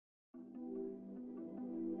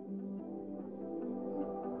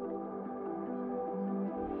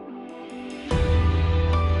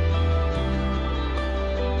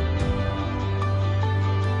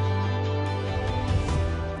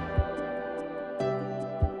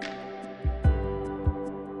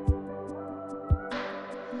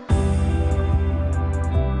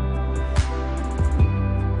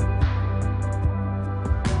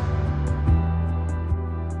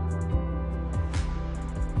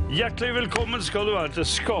Hjertelig velkommen skal du være til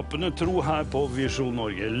Skapende tro her på Visjon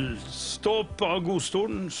Norge. Stå opp av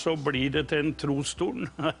godstolen, så blir det til en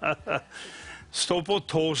trostolen. Stå på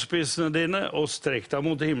tåspissene dine og strekk deg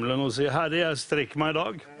mot himmelen og si, Herre, jeg strekker meg i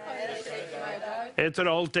dag.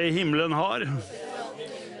 Etter alt det himmelen har.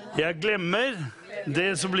 Jeg glemmer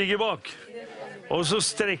det som ligger bak. Og så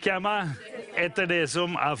strekker jeg meg etter det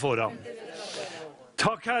som er foran.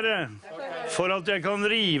 Takk, Herre, for at jeg kan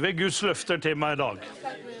rive Guds løfter til meg i dag.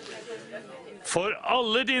 For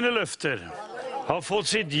alle dine løfter har fått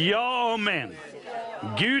sitt ja og amen.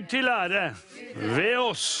 Gud til ære ved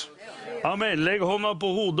oss. Amen. Legg hånda på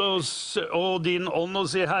hodet og din ånd og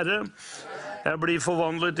si, Herre, jeg blir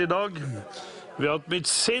forvandlet i dag ved at mitt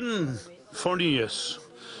sinn fornyes.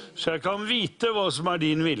 Så jeg kan vite hva som er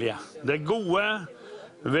din vilje. Det gode,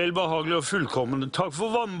 velbehagelige og fullkomne. Takk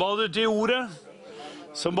for vannbadet til ordet,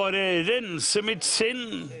 som bare renser mitt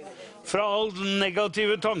sinn fra alle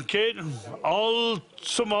negative tanker, alt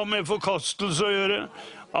som har med forkastelse å gjøre,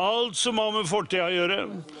 alt som har med fortid å gjøre.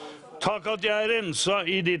 Takk at jeg er renset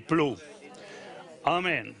i ditt blod.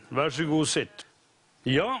 Amen. Vær så god, sitt.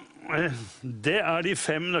 Ja, det er de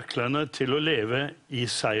 5 nøklene til å leve i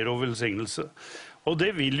seier og velsignelse. Og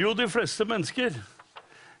det vil jo de fleste mennesker.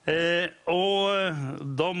 Og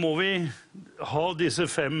da må vi ha disse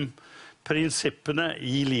 5 prinsippene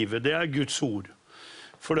i livet. Det er Guds ord.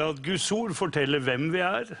 For det at Guds ord forteller hvem vi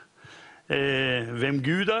er, hvem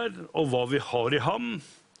Gud er, og hva vi har i ham.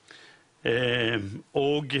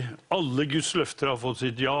 Og alle Guds løfter har fått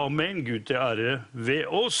sitt ja, amen, Gud til ære ved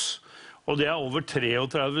oss. Og det er over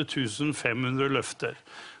 33 500 løfter.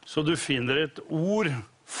 Så du finner et ord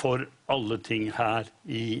for alle ting her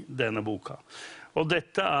i denne boka. Og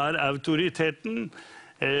dette er autoriteten.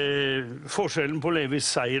 Forskjellen på å leve i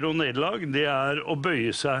seier og nederlag, det er å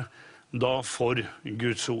bøye seg da for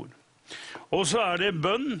Guds ord. Og så er det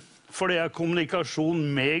bønn, for det er kommunikasjon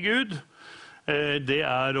med Gud. Det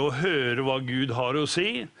er å høre hva Gud har å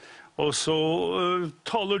si, og så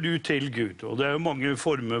taler du til Gud. Og det er jo mange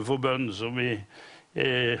former for bønn som vi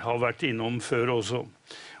har vært innom før også.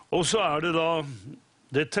 Og så er det da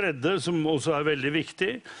det tredje, som også er veldig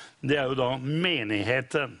viktig, det er jo da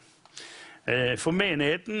menigheten. For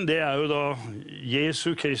menigheten, det er jo da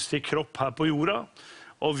Jesu Kristi kropp her på jorda,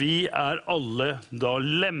 og vi er alle da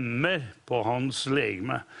lemmer på hans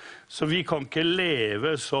legeme. Så vi kan ikke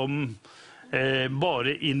leve som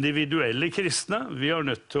bare individuelle kristne. Vi er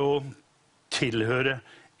nødt til å tilhøre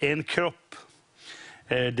en kropp.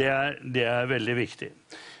 Det er veldig viktig.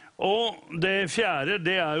 Og det fjerde,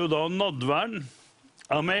 det er jo da nadværen.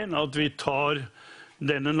 Amen, at vi tar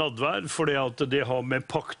denne nadvær, for det har med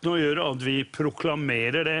pakten å gjøre, at vi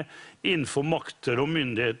proklamerer det innenfor makter og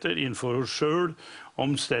myndigheter, innenfor oss selv,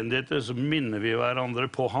 omstendigheter, så minner vi hverandre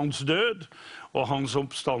på hans død og hans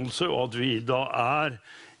oppstandelse, og at vi da er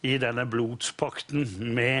i denne blodspakten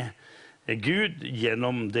med Gud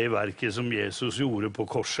gjennom det verket som Jesus gjorde på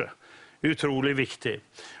korset. Utrolig viktig.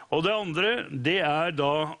 Og det andre, det er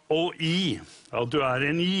da å gi, at du er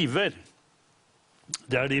en giver.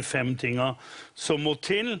 Det er de 5 tingene som må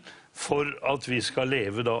til for at vi skal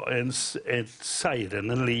leve da et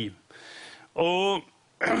seirende liv. Og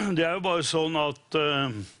det er jo bare sånn at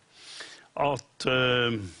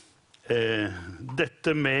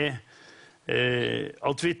dette med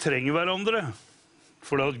at vi trenger hverandre,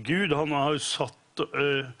 for at Gud han har satt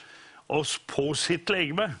oss på sitt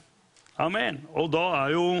legeme. Amen. Og da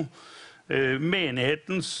er jo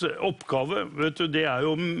menighetens oppgave, vet du, det er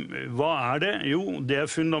jo, hva er det? Jo, det er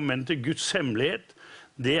fundamentet, Guds hemmelighet.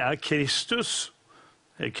 Det er Kristus.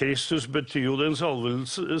 Kristus betyr jo den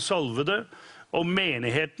salvede, og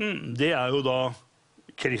menigheten, det er jo da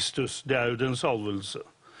Kristus. Det er jo den salvede.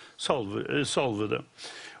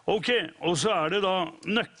 Ok, og så er det da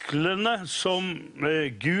nøklene som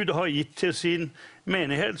Gud har gitt til sin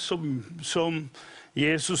menighet, som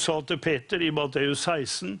Jesus sa til Peter i Matteus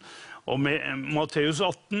 16, og med Matteus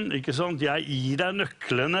 18, ikke sant? Jeg gir deg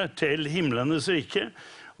nøklene til himlenes rike,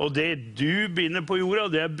 og det du binder på jorda,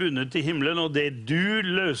 det er bundet i himmelen, og det du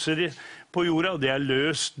løser på jorda, det er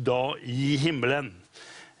løst da i himmelen.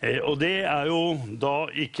 Og det er jo da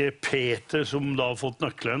ikke Peter som da har fått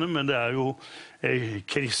nøklene, men det er jo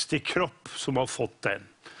Kristi kropp som har fått den.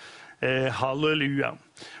 Halleluja.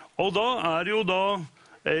 Og da er jo da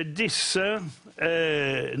disse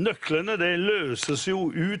nøklene, det løses jo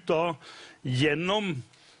ut da gjennom,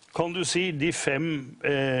 kan du si, de 5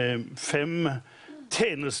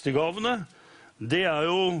 tjenestegavene. Det er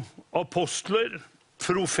jo apostler,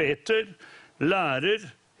 profeter,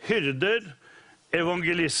 lærer, hyrder,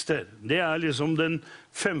 evangelister. Det er liksom den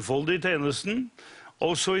femfoldige tjenesten.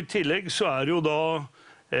 Og så i tillegg så er det jo da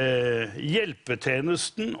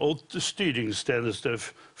hjelpetjenesten og styringstjeneste.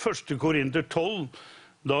 1. Korinter 12,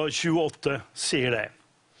 da 28 sier det.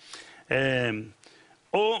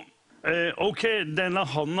 Ok, denne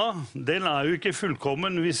handa, den jo ikke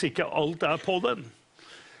fullkommen hvis ikke alt på den.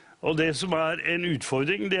 Og det som en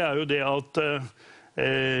utfordring, det jo det at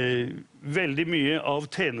veldig mye av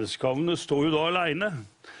tjenestgavene står jo da alene.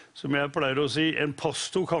 Som jeg pleier å si, en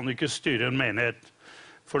pastor kan ikke styre en menighet,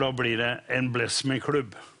 for da blir det en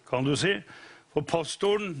blessmeklubb, kan du si. For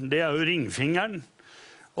pastoren, det jo ringfingeren,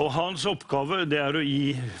 og hans oppgave det å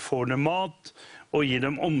gi fårene mat, og gi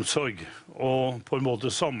dem omsorg, og på en måte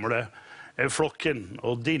samle flokken,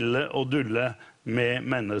 og dille og dulle med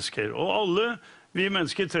mennesker. Og alle vi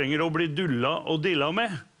mennesker trenger å bli dulla og dilla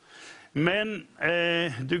med. Men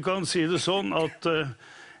du kan si det sånn at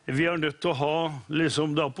vi nødt til å ha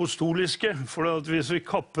liksom det apostoliske, for at hvis vi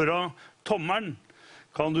kapper av tommelen,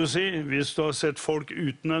 kan du si, hvis du har sett folk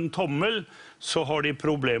uten en tommel, så har de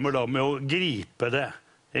problemer da med å gripe det.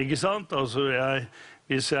 Ikke sant? Altså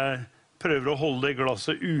hvis jeg prøver å holde det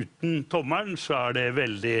glasset uten tommelen, så det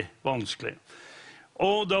veldig vanskelig.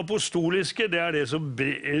 Og det apostoliske, det det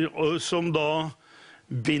som da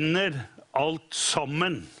binder alt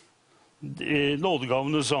sammen,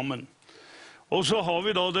 nådegavene sammen. Og så har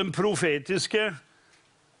vi da den profetiske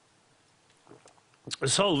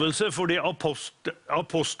salvelse, fordi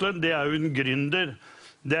apostelen, det jo en gründer.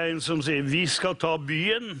 Det en som sier, vi skal ta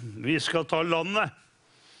byen, vi skal ta landet,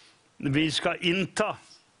 vi skal innta.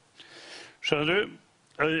 Skjønner du?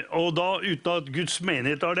 Og da, uten at Guds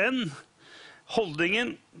menighet har den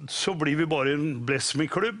holdningen, så blir vi bare en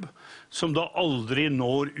blessmeklubb som da aldri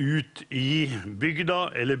når ut i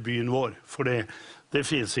bygda eller byen vår. For det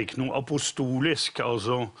finnes ikke noe apostolisk,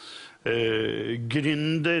 altså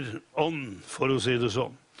gründerånd, for å si det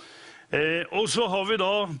sånn. Og så har vi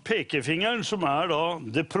da pekefingeren, som da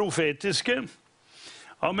det profetiske.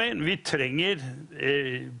 Amen, vi trenger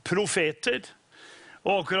profeter.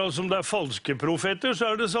 Og akkurat som det falske profeter,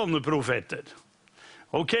 så det sanne profeter.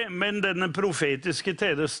 Ok, men denne profetiske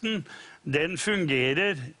tjenesten, den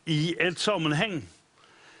fungerer i et sammenheng.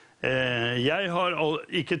 Jeg har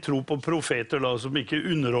ikke tro på profeter da, som ikke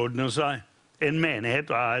underordner seg en menighet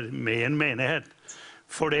og med en menighet.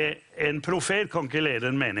 Fordi en profet kan ikke lede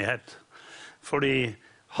en menighet. Fordi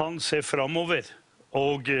han ser fremover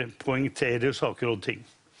og poengterer saker og ting.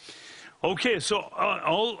 Ok, så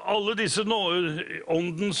alle disse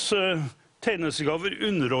åndens tjenestegaver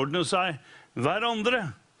underordner seg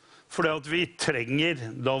hverandre, fordi at vi trenger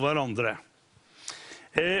da hverandre.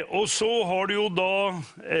 Og så har du jo da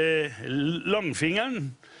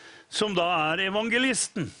langfingeren, som da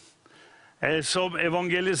evangelisten, som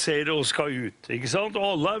evangeliserer og skal ut, ikke sant? Og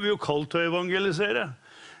alle vi jo kalt til å evangelisere.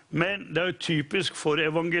 Men det jo typisk for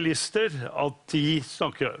evangelister at de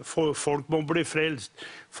snakker, folk må bli frelst,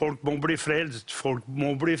 folk må bli frelst, folk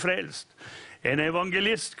må bli frelst. En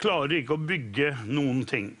evangelist klarer ikke å bygge noen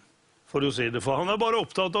ting, for å si det, for han bare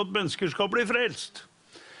opptatt av at mennesker skal bli frelst.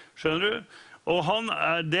 Skjønner du? Og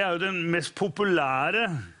det jo den mest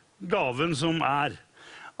populære gaven som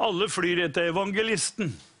Alle flyr etter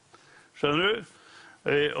evangelisten. Skjønner du?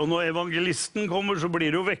 Og når evangelisten kommer, så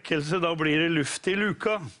blir det jo vekkelse, da blir det luft i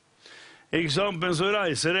luka. Ikke sant? Men så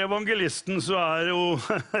reiser evangelisten, så det jo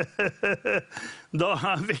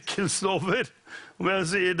da vekkelsen over. Om jeg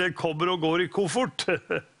sier, det kommer og går i koffert.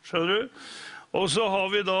 Skjønner du? Og så har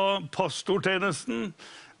vi da pastortjenesten.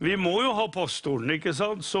 Vi må jo ha pastoren, ikke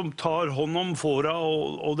sant? Som tar hånd om fåra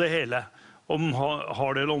og det hele. Om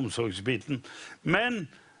har den omsorgsbiten. Men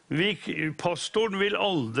pastoren vil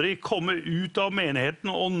aldri komme ut av menigheten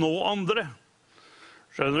og nå andre.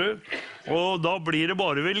 Skjønner du? Og da blir det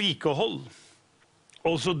bare vedlikehold.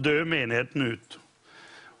 Og så dør menigheten ut.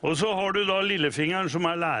 Og så har du da lillefingeren som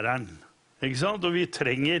læreren. Ikke sant? Og vi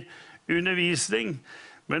trenger undervisning.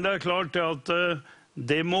 Men det klart at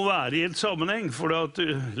det må være i et sammenheng. For at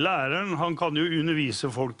læreren, han kan jo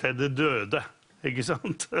undervise folk til det døde. Ikke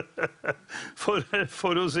sant?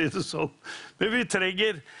 For å si det sånn. Men vi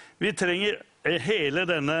trenger hele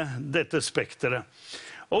dette spekteret.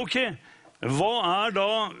 Ok, hva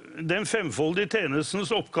da den femfoldige tjenestens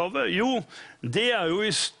oppgave? Jo, det jo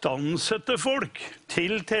istandsette folk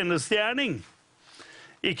til tjenestegjerning.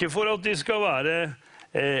 Ikke for at de skal være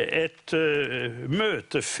et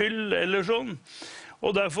møtefyll eller sånn.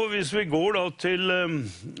 Og derfor, hvis vi går da til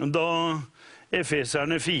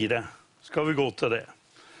Efeserne 4, skal vi gå til det.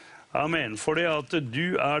 Amen. For det at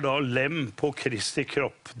du da lem på Kristi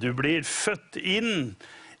kropp. Du blir født inn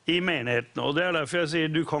i menigheten. Og det derfor jeg sier,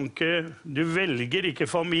 du velger ikke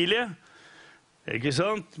familie, ikke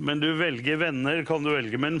sant? Men du velger venner, kan du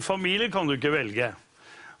velge. Men familie kan du ikke velge.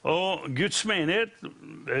 Og Guds menighet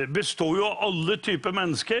består jo av alle typer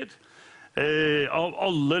mennesker, av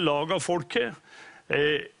alle lag av folket.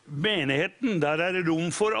 Menigheten, der det rom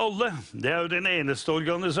for alle. Det jo den eneste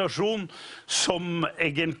organisasjon som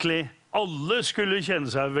egentlig alle skulle kjenne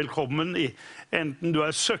seg velkommen i. Enten du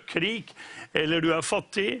søkkrik, eller du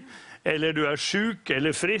fattig, eller du syk,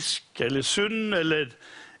 eller frisk, eller sunn, eller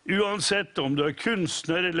uansett om du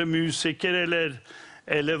kunstner, eller musiker,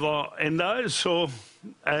 eller hva enn det så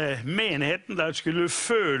menigheten der skulle du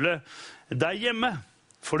føle deg hjemme.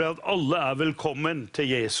 Fordi at alle velkommen til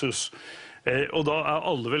Jesus. Og da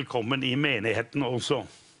alle velkommen i menigheten også.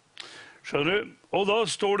 Skjønner du? Og da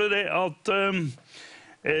står det at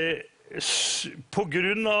på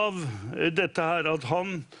grunn av dette her, at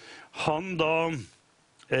han da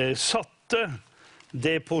satte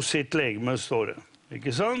det på sitt legeme, står det.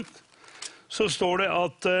 Ikke sant? Så står det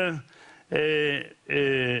at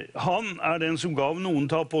han den som gav noen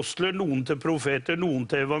til apostler, noen til profeter, noen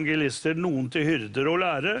til evangelister, noen til hyrder og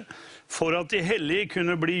lærere, for at de hellige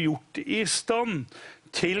kunne bli gjort i stand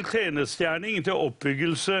til tjenestgjerning, til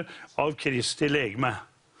oppbyggelse av Kristi legeme.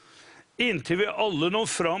 Inntil vi alle når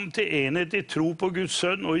fram til enhet i tro på Guds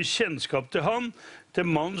sønn og i kjennskap til han, til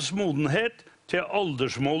manns modenhet, til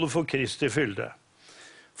aldersmålet for Kristi fylde.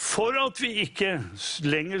 For at vi ikke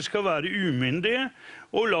lenger skal være umyndige,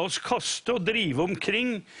 og la oss kaste og drive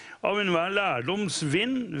omkring av enhver lærdoms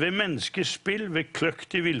vind, ved menneskers spill, ved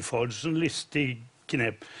kløkt i villfarelsen, listig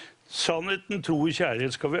knep. Sannheten, tro og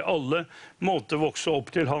kjærlighet skal vi alle måtte vokse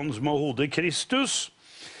opp til han som har hodet Kristus.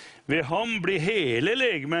 Ved ham blir hele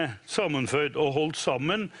legeme sammenføyd og holdt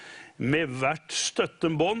sammen med hvert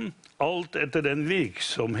støttebånd, alt etter den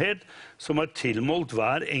virksomhet som tilmålt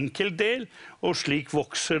hver enkelt del, og slik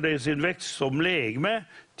vokser det sin vekst som legeme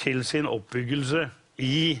til sin oppbyggelse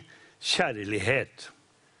i kjærlighet.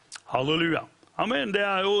 Halleluja. Amen. Det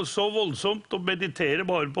jo så voldsomt å meditere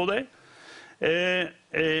bare på det.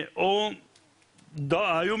 Og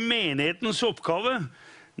da jo menighetens oppgave,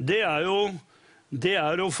 det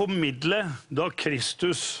å formidle da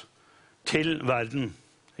Kristus til verden.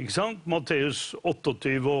 Ikke sant? Matteus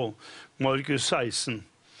 28 og Markus 16.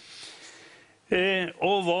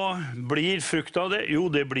 Og hva blir frukt av det? Jo,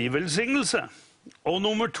 det blir velsignelse. Og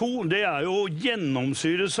nummer 2, det jo å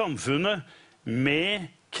gjennomsyre samfunnet med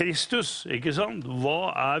Kristus, ikke sant?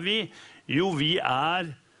 Hva vi? Jo, vi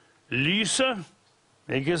lyset,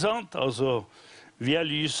 ikke sant? Altså, vi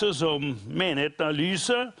lyset som menigheten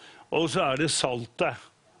lyset, og så det saltet.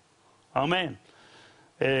 Amen.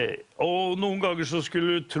 Og noen ganger så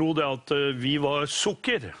skulle du tro det at vi var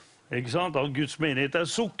sukker, ikke sant? At Guds menighet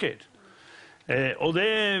sukker. Og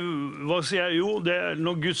det, hva sier jeg? Jo, det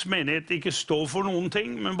når Guds menighet ikke står for noen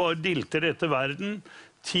ting, men bare dilter etter verden,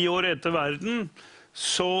 10 år etter verden,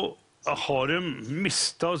 så har de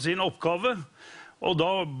mistet sin oppgave, og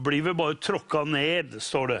da blir vi bare tråkket ned,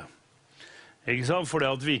 står det. Ikke sant? Fordi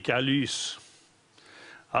at vi ikke lys.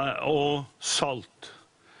 Og salt.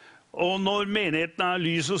 Og når menigheten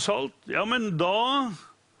lys og salt, ja, men da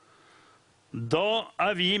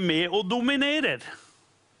vi med og dominerer.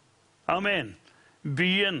 Amen.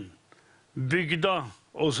 Byen, bygda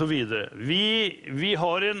og så videre. Vi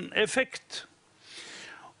har en effekt.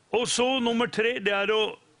 Og så nummer 3, det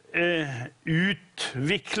å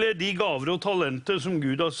utvikle de gaver og talenter som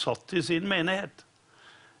Gud har satt i sin menighet.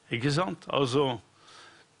 Ikke sant? Altså,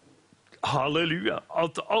 halleluja,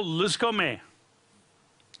 at alle skal med.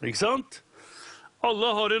 Ikke sant?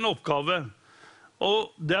 Alle har en oppgave,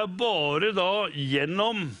 og det bare da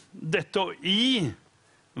gjennom dette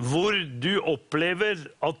hvor du opplever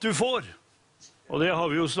at du får. Og det har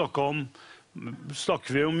vi jo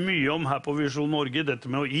snakker vi jo mye om her på Visjon Norge, dette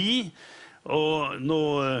med å og nå,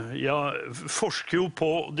 jeg forsker jo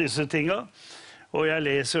på disse tingene, og jeg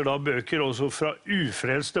leser da bøker også fra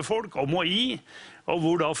ufrelste folk om å og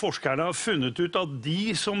hvor da forskerne har funnet ut at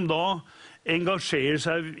de som da engasjerer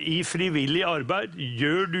seg i frivillig arbeid,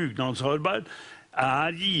 gjør dugnadsarbeid,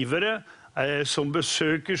 givere, som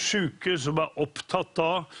besøker syke, som opptatt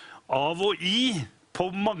av å på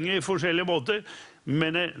mange forskjellige måter,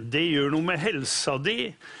 men det gjør noe med helsa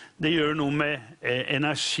di, det gjør noe med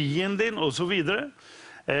energien din, og så videre.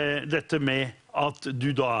 Dette med at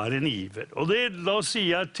du da en giver. Og da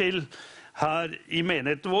sier jeg til her i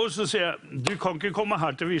menigheten vår, så sier jeg, du kan ikke komme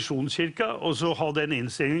her til Visjonskirka og så ha den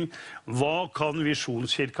innstillingen, hva kan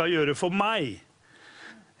Visjonskirka gjøre for meg?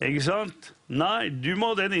 Ikke sant? Nei, du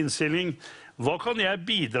må ha den innstillingen, hva kan jeg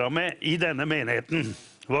bidra med i denne menigheten?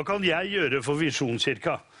 Hva kan jeg gjøre for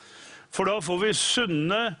Visjonskirka? For da får vi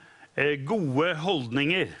sunne, gode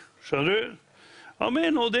holdninger, skjønner du?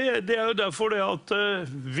 Amen, og det jo derfor det at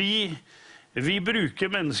vi bruker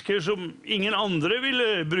mennesker som ingen andre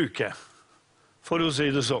ville bruke, for å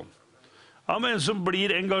si det sånn. Ja, men som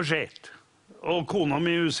blir engasjert. Og kona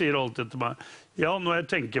mi hun sier alltid til meg, ja, når jeg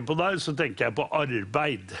tenker på deg, så tenker jeg på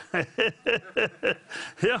arbeid.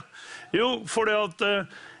 Ja, jo, fordi at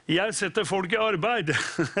jeg setter folk i arbeid.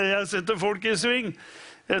 Jeg setter folk i sving.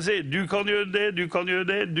 Jeg sier, du kan gjøre det, du kan gjøre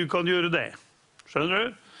det, du kan gjøre det. Skjønner du?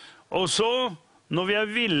 Og så, når vi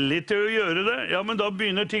er villige til å gjøre det, ja, men da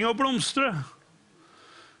begynner ting å blomstre.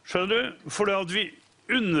 Skjønner du? Fordi at vi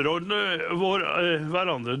underordner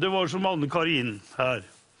hverandre. Det var som Anne-Karin her,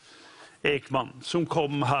 Ekman, som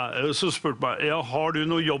kom her, og så spurte meg, ja, har du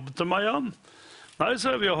noe jobb til meg, Jan? Nei,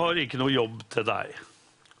 så vi har ikke noe jobb til deg.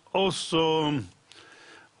 Og så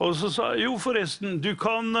sa jeg, jo forresten, du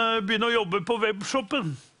kan begynne å jobbe på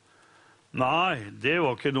webshoppen. Nei, det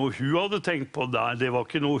var ikke noe hun hadde tenkt på der. Det var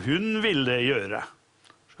ikke noe hun ville gjøre.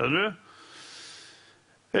 Skjønner du?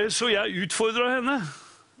 Så jeg utfordret henne.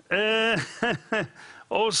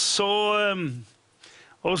 Og så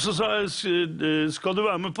sa jeg, skal du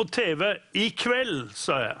være med på TV i kveld,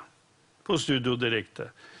 sa jeg. På Studio Direkte.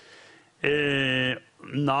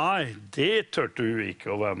 Nei, det tørte hun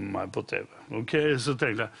ikke å være med meg på TV. Ok, så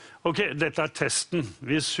tenkte jeg, ok, dette er testen.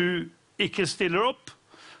 Hvis hun ikke stiller opp,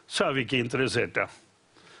 så er vi ikke interessert, ja.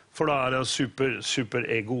 For da er det super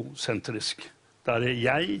egosentrisk. Da er det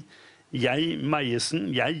jeg,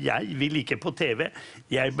 Meiesen, jeg vil ikke på TV.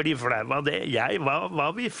 Jeg blir flau av det.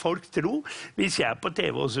 Hva vil folk tro hvis jeg er på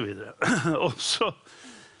TV, og så videre.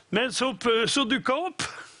 Men så dukket opp.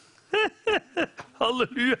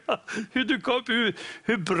 Halleluja. Hun dukket opp,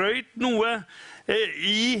 hun brøt noe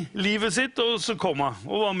i livet sitt, og så kom hun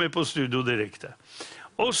og var med på Studio Direkte.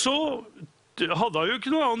 Og så hadde hun jo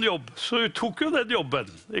ikke noe annen jobb, så hun tok jo den jobben,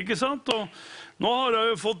 ikke sant? Og nå har hun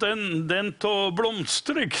jo fått den til å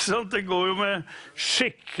blomstre, ikke sant? Det går jo med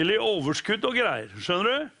skikkelig overskudd og greier, skjønner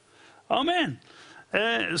du? Amen.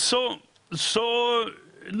 Så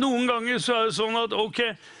noen ganger så er det sånn at, ok,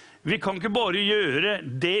 vi kan ikke bare gjøre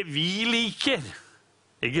det vi liker,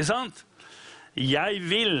 ikke sant? Jeg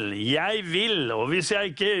vil, og hvis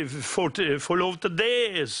jeg ikke får lov til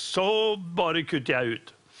det, så bare kutter jeg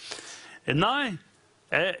ut. Nei,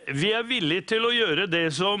 vi er villige til å gjøre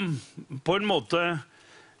det som på en måte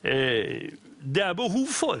det er behov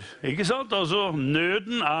for, ikke sant? Altså,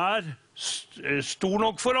 nøden er stor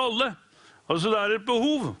nok for alle. Altså, det er et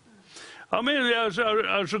behov. Amen. Jeg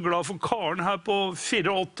er så glad for Karen her på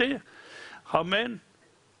 84. Amen.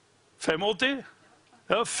 85?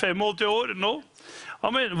 Ja, 85 år nå.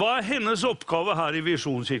 Amen. Hva er hennes oppgave her i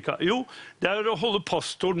Visjonskirka? Jo, det er å holde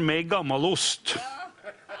pastoren med gammelost.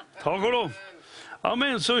 Takk og lov.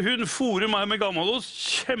 Amen, så hun fôrer meg med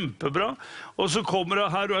gammelost, kjempebra. Og så kommer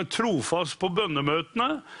hun her og er trofast på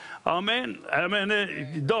bønnemøtene. Amen. Jeg mener,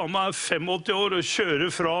 dama er 85 år og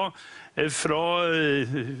kjører fra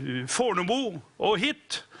Fornebu og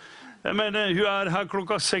hit. Jeg mener, hun er her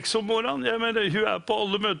klokka 6 om morgenen. Jeg mener, hun er på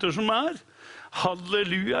alle møter som er.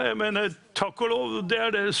 Halleluja, jeg mener, takk og lov. Det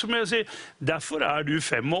er det som jeg sier. Derfor er du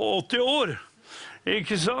 85 år.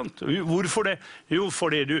 Ikke sant? Hvorfor det? Jo,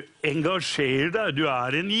 fordi du engasjerer deg, du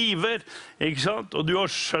er en giver, ikke sant? Og du har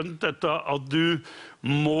skjønt dette at du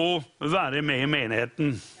må være med i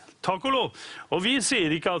menigheten. Takk og lov. Og vi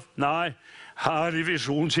sier ikke at, nei, her i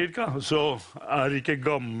Visjonskirka så er ikke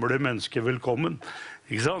gamle mennesker velkommen.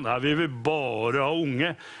 Ikke sant? Her vil vi bare ha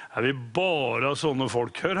unge, her vil vi bare ha sånne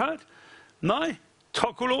folk. Hør her. Nei,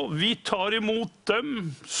 takk og lov, vi tar imot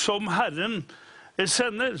dem som Herren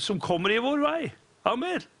sender, som kommer i vår vei.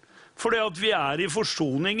 Amen. Fordi at vi er i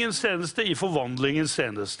forsoningens tjeneste, i forvandlingens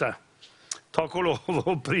tjeneste. Takk og lov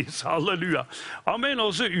og pris, halleluja. Amen,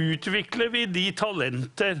 og så utvikler vi de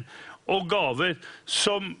talenter og gaver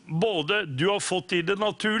som både du har fått i det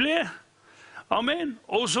naturlige, amen,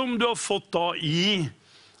 og som du har fått da i,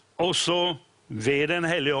 også ved den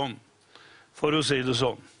hellige ånd, for å si det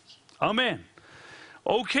sånn. Amen.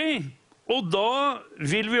 Ok, og da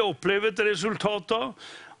vil vi oppleve et resultat av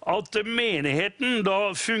at menigheten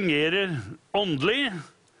da fungerer åndelig,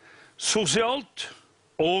 sosialt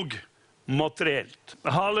og materielt.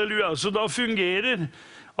 Halleluja, så da fungerer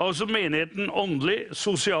altså menigheten åndelig,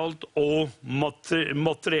 sosialt og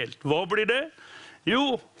materielt. Hva blir det?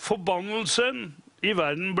 Jo, forbannelsen i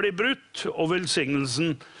verden blir brutt, og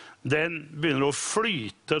velsignelsen, den begynner å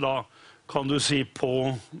flyte da, kan du si,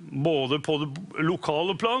 både på det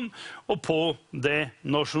lokale plan og på det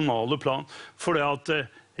nasjonale plan. Fordi at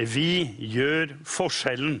vi gjør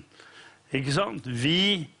forskjellen, ikke sant?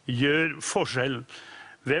 Vi gjør forskjellen.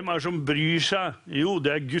 Hvem er det som bryr seg? Jo,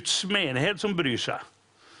 det er Guds menighet som bryr seg.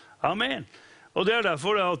 Amen. Og det er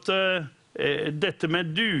derfor at dette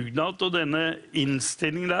med dugnad og denne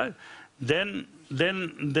innstillingen der,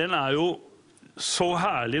 den er jo så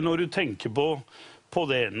herlig når du tenker på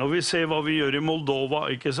det. Når vi ser hva vi gjør i Moldova,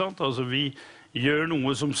 ikke sant? Altså vi gjør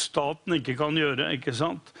noe som staten ikke kan gjøre, ikke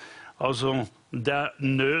sant? Altså det er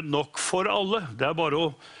nød nok for alle. Det er bare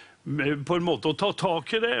å på en måte å ta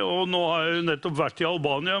tak i det, og nå har jeg jo nettopp vært i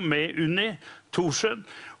Albania med Unni Thorsen,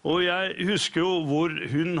 og jeg husker jo hvor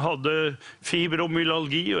hun hadde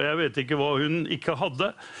fibromyalgi, og jeg vet ikke hva hun ikke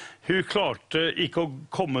hadde. Hun klarte ikke å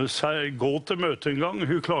gå til møte en gang,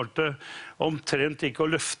 hun klarte omtrent ikke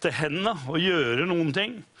å løfte hendene og gjøre noen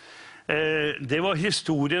ting. Det var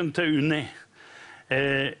historien til Unni.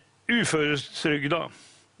 Uføretrygda,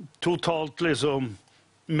 totalt liksom,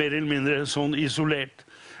 mer eller mindre sånn isolert.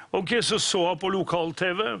 Ok, så jeg på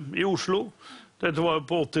lokal-TV i Oslo. Dette var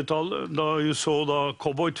på 80-tallet, da hun så da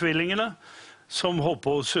cowboy-tvillingene, som holdt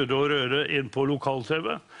på å surre og røre inn på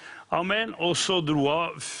lokal-TV. Amen, og så dro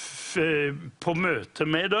hun på møte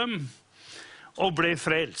med dem, og ble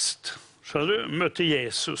frelst. Skjønner du? Møtte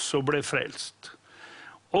Jesus og ble frelst.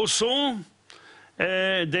 Og så,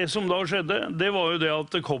 det som da skjedde, det var jo det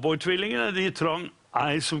at cowboy-tvillingene, de trang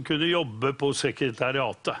ei som kunne jobbe på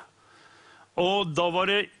sekretariatet. Og da var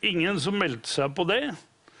det ingen som meldte seg på det.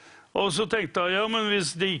 Og så tenkte jeg, ja, men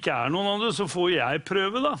hvis det ikke er noen andre, så får jeg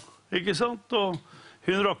prøve da. Ikke sant? Og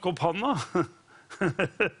hun rakk opp handa.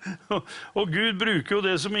 Og Gud bruker jo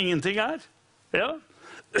det som ingenting er. Ja.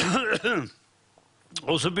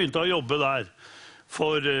 Og så begynte jeg å jobbe der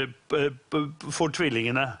for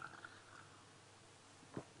tvillingene.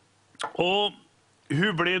 Og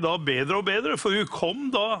hun ble da bedre og bedre, for hun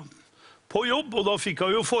kom da på jobb, og da fikk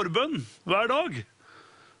hun jo forbønn hver dag.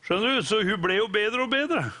 Skjønner du? Så hun ble jo bedre og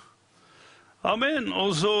bedre. Amen.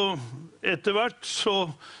 Og så etter hvert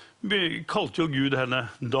så kalte jo Gud henne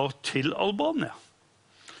da til Albania.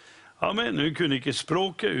 Amen. Hun kunne ikke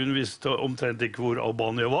språket, hun visste omtrent ikke hvor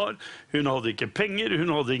Albania var. Hun hadde ikke penger,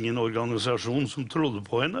 hun hadde ingen organisasjon som trodde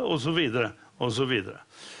på henne, og så videre, og så videre.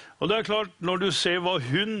 Og det er klart, når du ser hva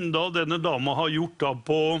hun, da denne dama har gjort da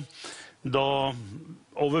på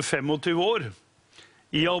over 25 år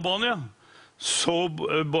i Albania, så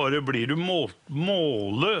bare blir du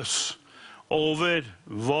målløs over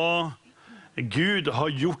hva Gud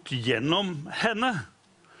har gjort gjennom henne.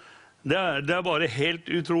 Det er bare helt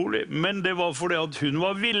utrolig. Men det var fordi at hun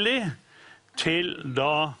var villig til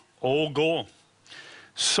da å gå.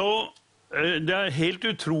 Så det er helt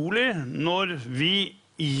utrolig når vi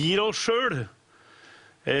gir oss selv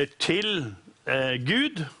til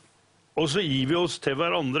Gud, og så gir vi oss til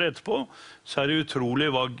hverandre etterpå, så er det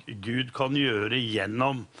utrolig hva Gud kan gjøre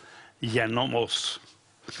gjennom oss.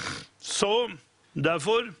 Så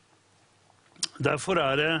derfor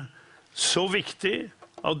er det så viktig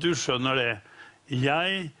at du skjønner det.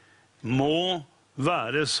 Jeg må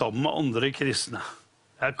være sammen med andre kristne.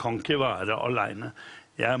 Jeg kan ikke være alene.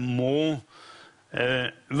 Jeg må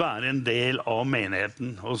være en del av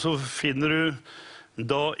menigheten. Og så finner du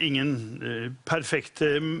da ingen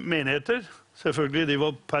perfekte menigheter. Selvfølgelig, de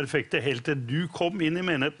var perfekte helt til du kom inn i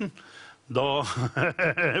menigheten. Da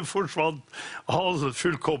forsvant all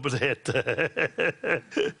fullkommenhet.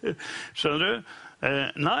 Skjønner du?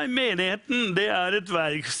 Nei, menigheten, det er et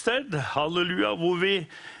verksted, halleluja, hvor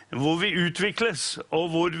vi utvikles,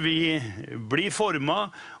 og hvor vi blir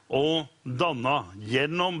formet og dannet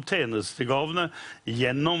gjennom tjenestegavene,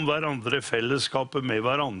 gjennom hverandre, fellesskapet med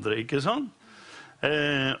hverandre, ikke sant?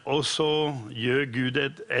 Og så gjør Gud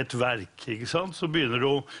et verk, ikke sant? Så begynner du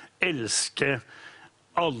å elske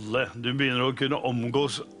alle. Du begynner å kunne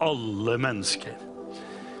omgås alle mennesker.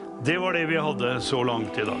 Det var det vi hadde så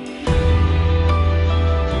langt i dag.